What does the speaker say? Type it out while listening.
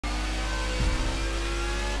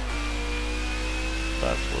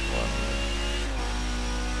That's what one.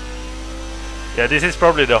 Yeah, this is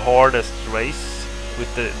probably the hardest race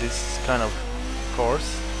with this kind of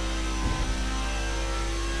course.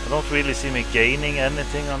 I don't really see me gaining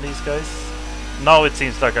anything on these guys. Now it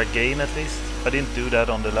seems like I gain at least. I didn't do that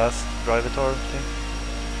on the last Drivatar thing.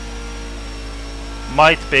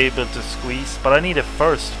 Might be able to squeeze, but I need a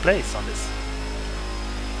first place on this.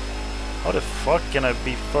 How the fuck can I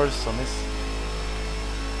be first on this?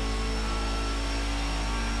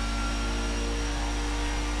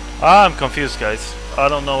 I'm confused, guys. I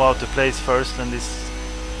don't know how to place first in this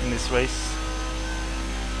race.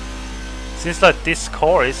 Seems like this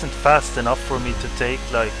car isn't fast enough for me to take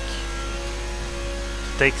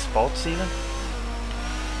spots even.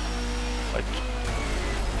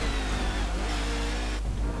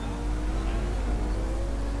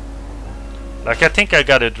 Like I think I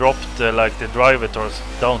gotta drop the the Drivators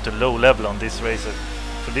down to low level on this race.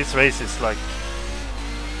 For this race it's like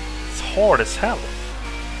it's hard as hell.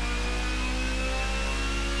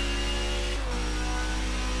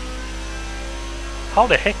 How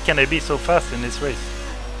the heck can I be so fast in this race?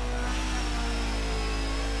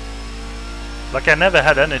 Like I never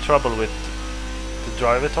had any trouble with the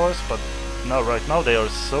Drivators, but now right now they are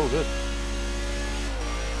so good.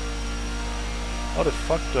 How the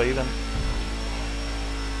fuck do I even...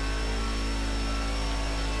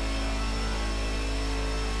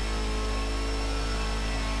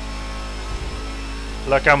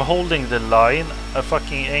 Like I'm holding the line, I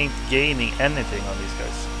fucking ain't gaining anything on these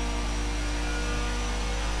guys.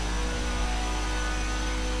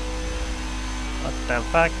 What the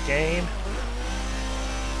fuck, game?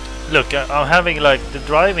 Look, I'm having the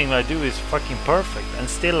driving I do is fucking perfect, and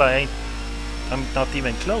still I'm not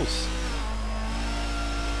even close.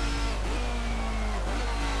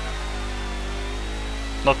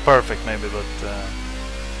 Not perfect maybe, but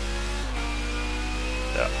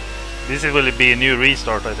yeah. This will be a new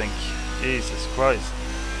restart, I think. Jesus Christ.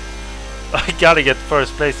 I gotta get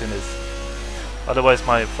first place in this. Otherwise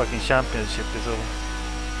my fucking championship is over.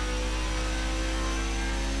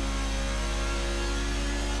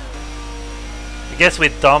 I guess we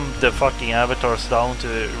dumped the fucking avatars down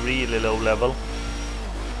to a really low level.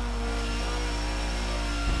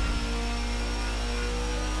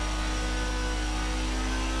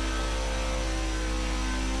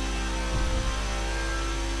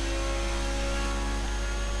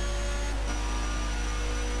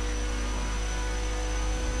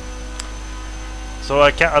 So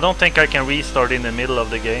I don't think I can restart in the middle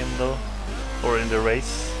of the game though, or in the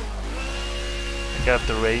race. I think I have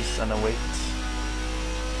to race and then wait.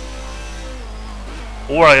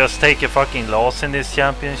 Or I just take a fucking loss in this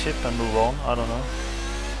championship and move on, I don't know.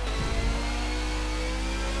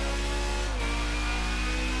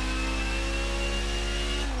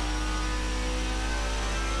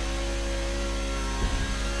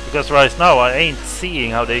 Because right now I ain't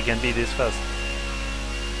seeing how they can be this fast.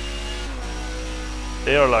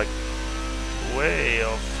 They are like way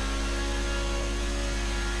off.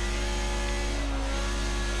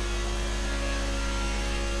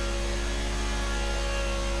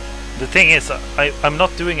 The thing is, I'm not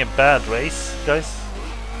doing a bad race, guys.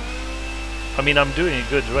 I mean, I'm doing a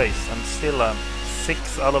good race. I'm still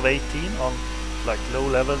 6 out of 18 on low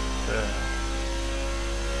level.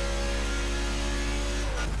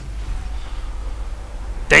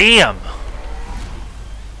 Damn!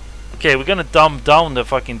 Okay, we're gonna dumb down the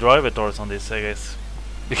fucking Drivators on this, I guess.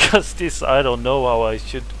 Because this, I don't know how I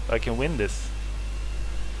can win this.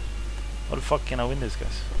 How the fuck can I win this,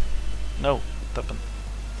 guys? No, what happened?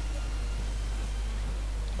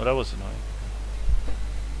 Oh, that was annoying.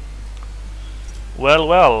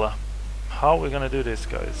 Well, how are we gonna do this,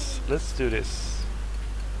 guys? Let's do this.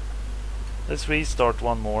 Let's restart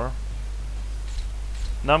one more.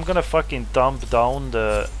 Now I'm gonna fucking dump down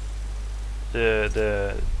the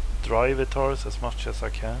Drivators as much as I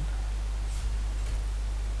can.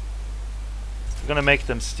 I'm gonna make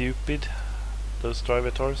them stupid, those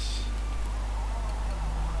Drivators.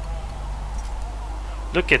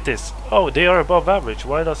 Look at this. Oh, they are above average.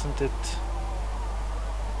 Why doesn't it...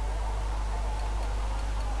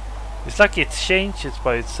 It's like it changes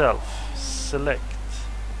by itself. Select.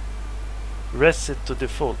 Reset to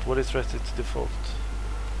default. What is reset to default?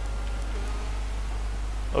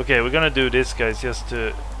 Okay, we're gonna do this, guys, just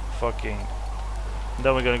to fucking...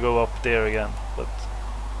 Then we're gonna go up there again. But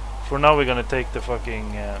for now we're gonna take the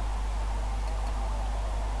fucking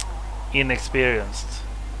inexperienced.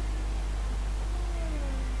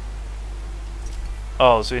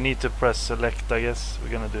 Oh, so you need to press select, I guess. We're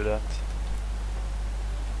gonna do that.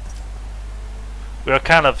 We are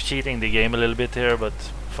kind of cheating the game a little bit here, but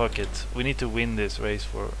fuck fuck it. We need to win this race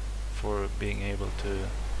for being able to.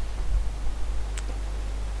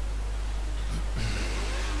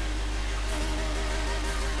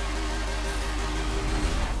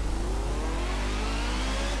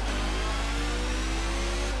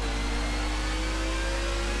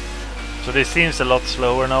 So this seems a lot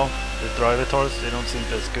slower now. The Drivators, they don't seem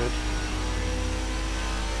as good.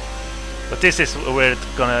 But this is where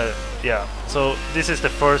it's gonna, yeah. So this is the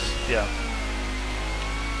first, yeah.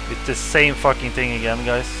 It's the same fucking thing again,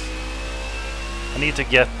 guys. I need to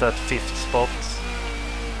get that 5th spot.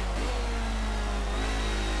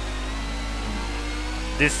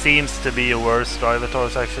 This seems to be a worse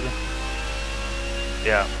Drivators actually.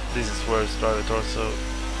 Yeah, this is worse Drivators, so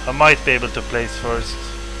I might be able to place first.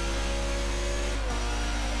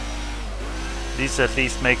 These at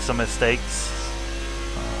least make some mistakes.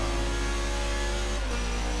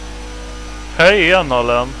 Hej igen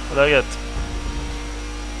Nallen, hur är läget?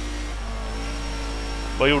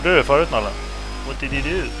 Vad gjorde du förut Nallen? What did you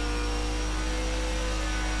do?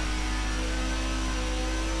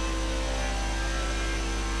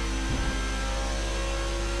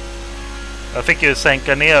 Jag fick ju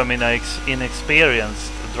sänka ner mina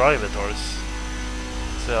inexperienced Drivators.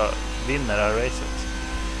 Så jag vinner det här racet.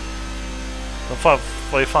 De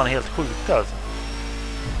var ju fan helt sjuka alltså.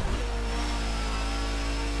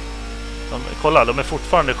 Kolla, de är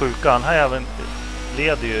fortfarande sjuka. Han här även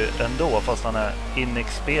leder ju ändå fast han är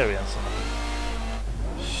inexperienced.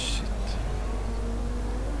 Shit.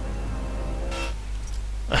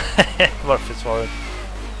 Varför svarar du?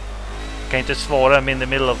 Kan inte svara in the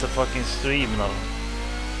middle of the fucking stream now.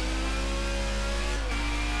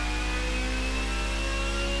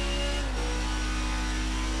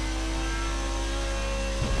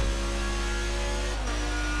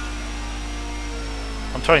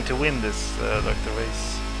 I'm trying to win this like the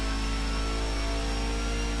race.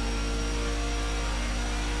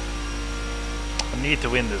 I need to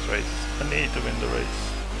win this race. I need to win the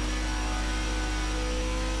race.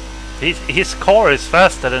 His car is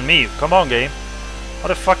faster than me. Come on, game. How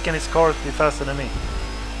the fuck can his car be faster than me?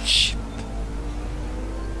 Shit.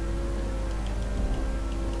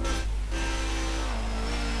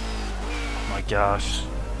 Oh my gosh.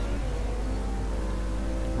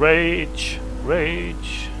 Rage.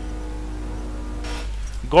 Rage.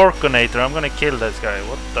 Gorkonator, I'm gonna kill this guy.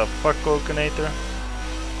 What the fuck, Gorkonator?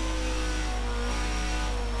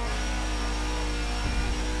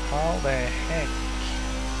 How the heck?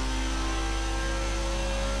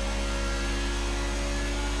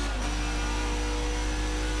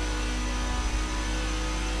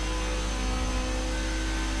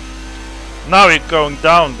 Now you're going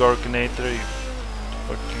down, Gorkonator. You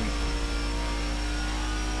fucking...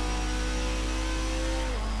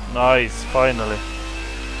 Nice, finally.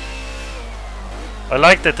 I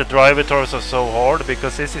like that the Drivators are so hard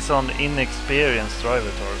because this is on inexperienced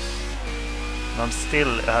Drivators. And I'm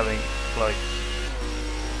still having like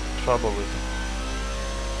trouble with them.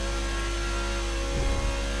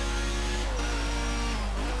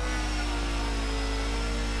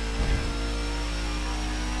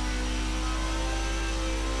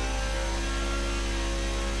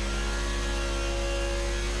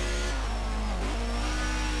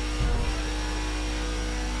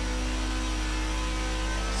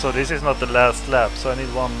 So this is not the last lap, so I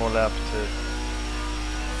need one more lap to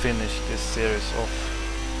finish this series off.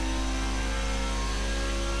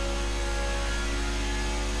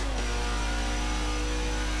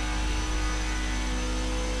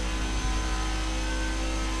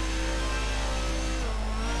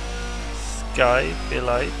 Skype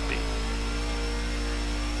light.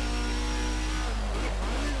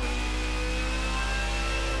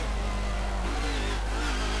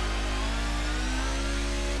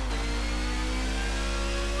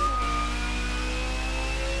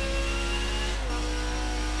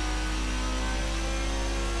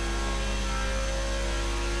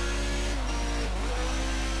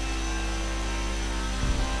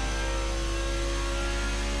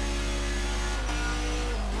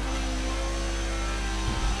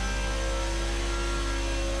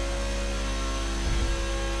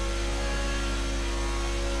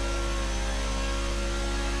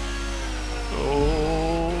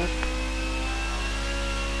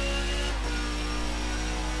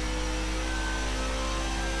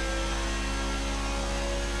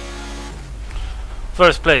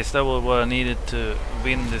 First place, that was what I needed to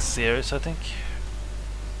win this series, I think.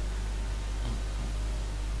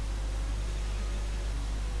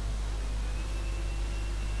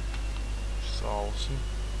 So awesome.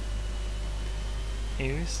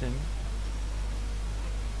 Here's him.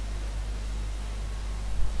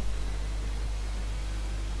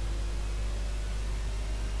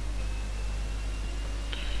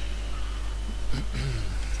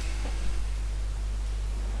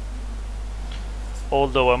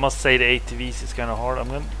 Although I must say the ATVs is kind of hard. I'm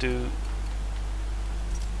going to do...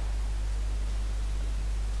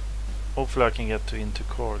 Hopefully I can get into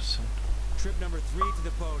cars. Trip number 3 to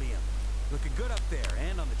the podium. Looking good up there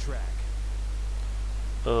and on the track.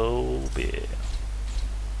 Oh yeah.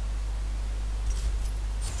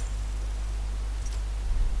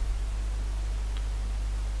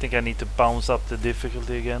 I think I need to bounce up the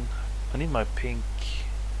difficulty again. I need my pink.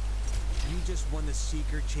 You just won the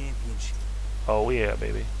Seeker Championship. Oh yeah,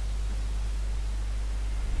 baby.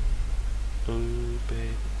 Oh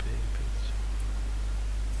baby, baby.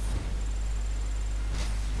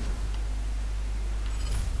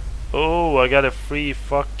 Oh, I got a free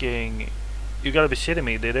fucking... You gotta be shitting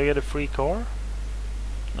me. Did I get a free car?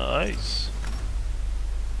 Nice.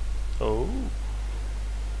 Oh.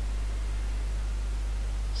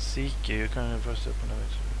 Seeker, you can first open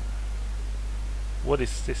it. What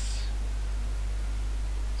is this?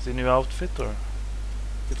 Is it a new outfit or?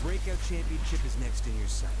 The Breakout Championship is next in your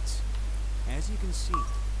sights. As you can see.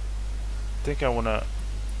 I think I wanna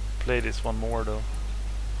play this one more though.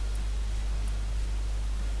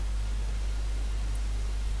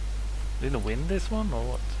 Didn't win this one or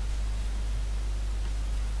what?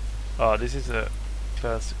 Ah, this is a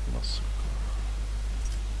classic muscle car.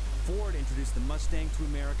 Ford introduced the Mustang to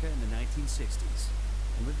America in the 1960s.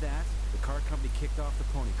 And with that, the car company kicked off the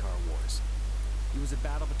pony car wars. It was a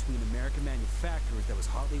battle between American manufacturers that was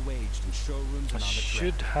hotly waged in showrooms and on the track.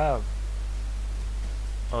 Should have.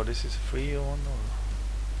 Oh, this is free one or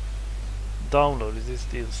download? Is this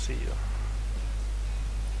DLC or?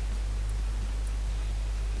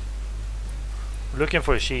 I'm looking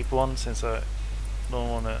for a cheap one since I don't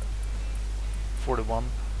want a 41.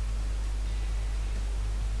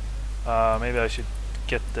 Maybe I should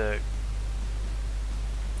get the...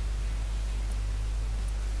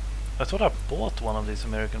 I thought I bought one of these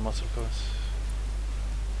American muscle cars.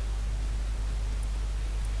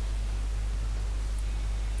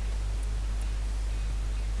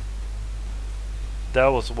 That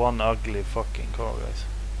was one ugly fucking car, guys.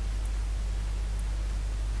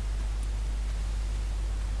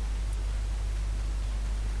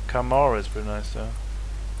 Camaro is pretty nice though.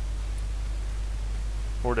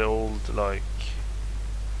 Or the old, like...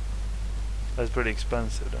 That's pretty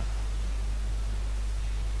expensive though.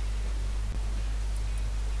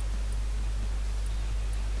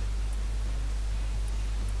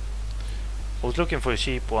 I was looking for a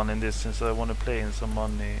cheap one in this since I want to play in some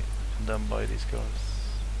money and then buy these cars.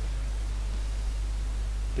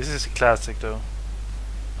 This is a classic though.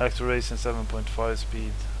 Acceleration 7.5,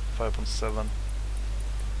 speed 5.7.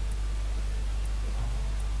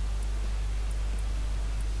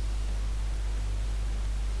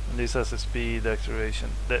 And this has a speed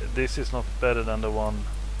acceleration. This is not better than the one,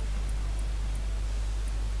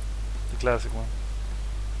 the classic one.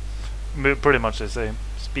 Pretty much the same.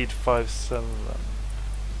 Speed 5.7.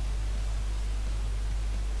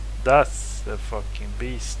 That's the fucking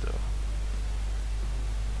beast though.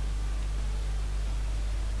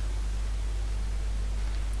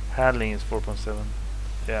 Handling is 4.7.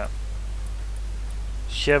 Yeah.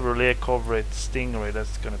 Chevrolet Corvette Stingray,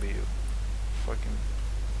 that's gonna be a fucking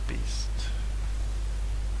beast.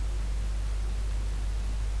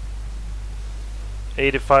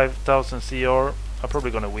 $85,000 CR. I'm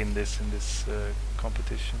probably gonna win this in this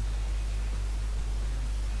competition.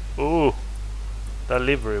 Ooh, that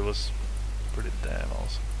livery was pretty damn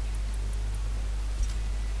awesome.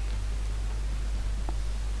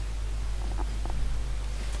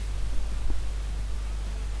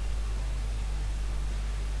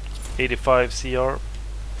 $85 CR.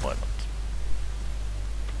 Why not?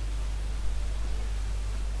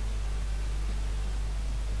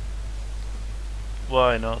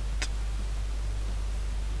 Why not?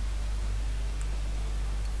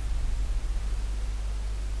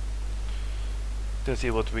 Let's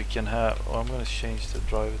see what we can have. Oh, I'm gonna change the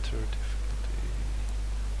driver to difficulty.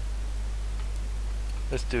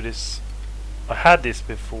 Let's do this. I had this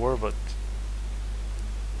before, but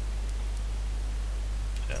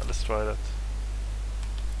yeah, let's try that.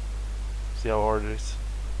 See how hard it is.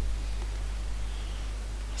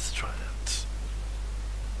 Let's try that.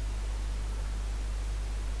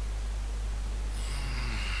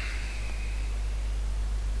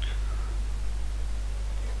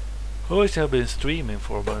 How much have I been streaming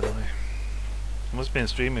for, by the way? I must have been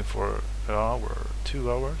streaming for an hour,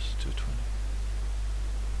 2 hours, 220.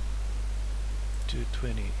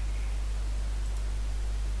 220.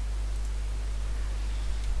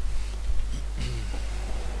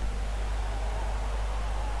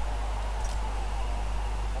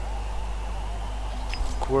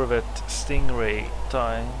 Corvette Stingray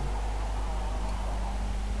time.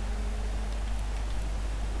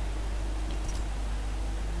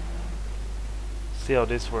 See how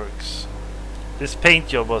this works. This paint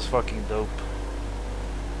job was fucking dope.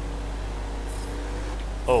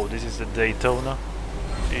 Oh, this is the Daytona.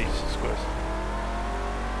 Jesus Christ.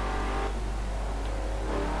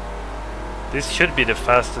 This should be the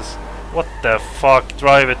fastest. What the fuck?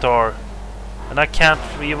 Drive it or. And I can't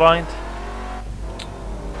rewind?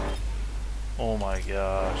 Oh my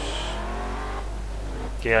gosh.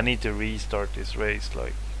 Okay, I need to restart this race.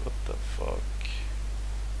 Like, what the fuck?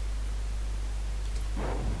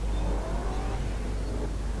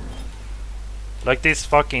 Like this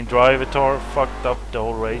fucking drivatar fucked up the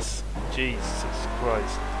whole race. Jesus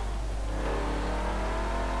Christ.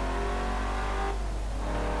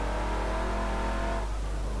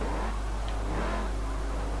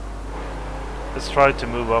 Let's try to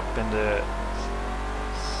move up in the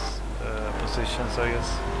positions, I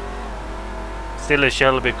guess. Still a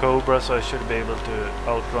Shelby Cobra, so I should be able to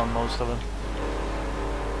outrun most of them.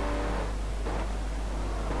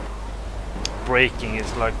 Braking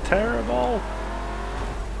is like terrible.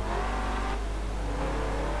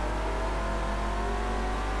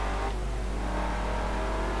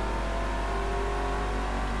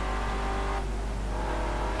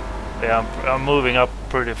 Yeah, I'm moving up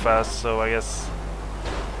pretty fast, so I guess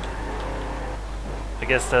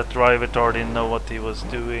that driver didn't know what he was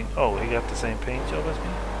doing. Oh, he got the same paint job as me?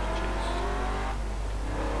 Jeez.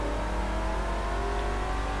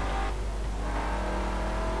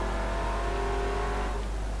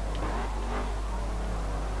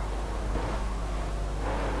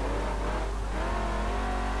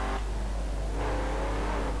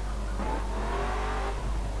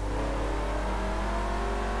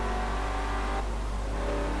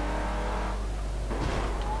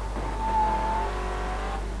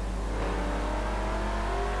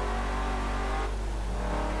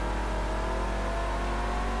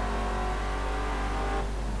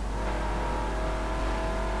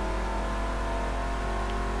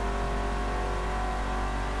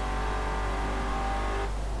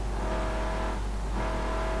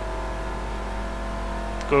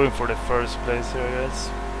 Going for the first place here, guys.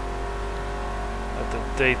 At the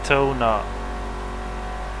Daytona.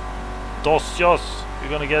 Dos Jos!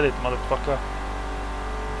 You're gonna get it, motherfucker.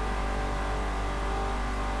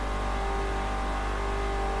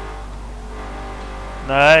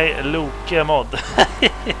 Nej, Loke mod.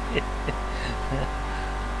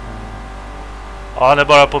 Ja, han är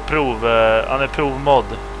bara på prov. Han är provmod.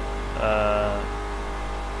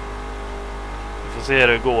 Vi får se hur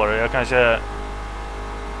det går. Jag kanske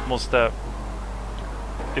måste...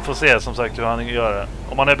 Vi får se som sagt hur han gör det.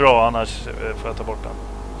 Om han är bra, annars får jag ta bort den.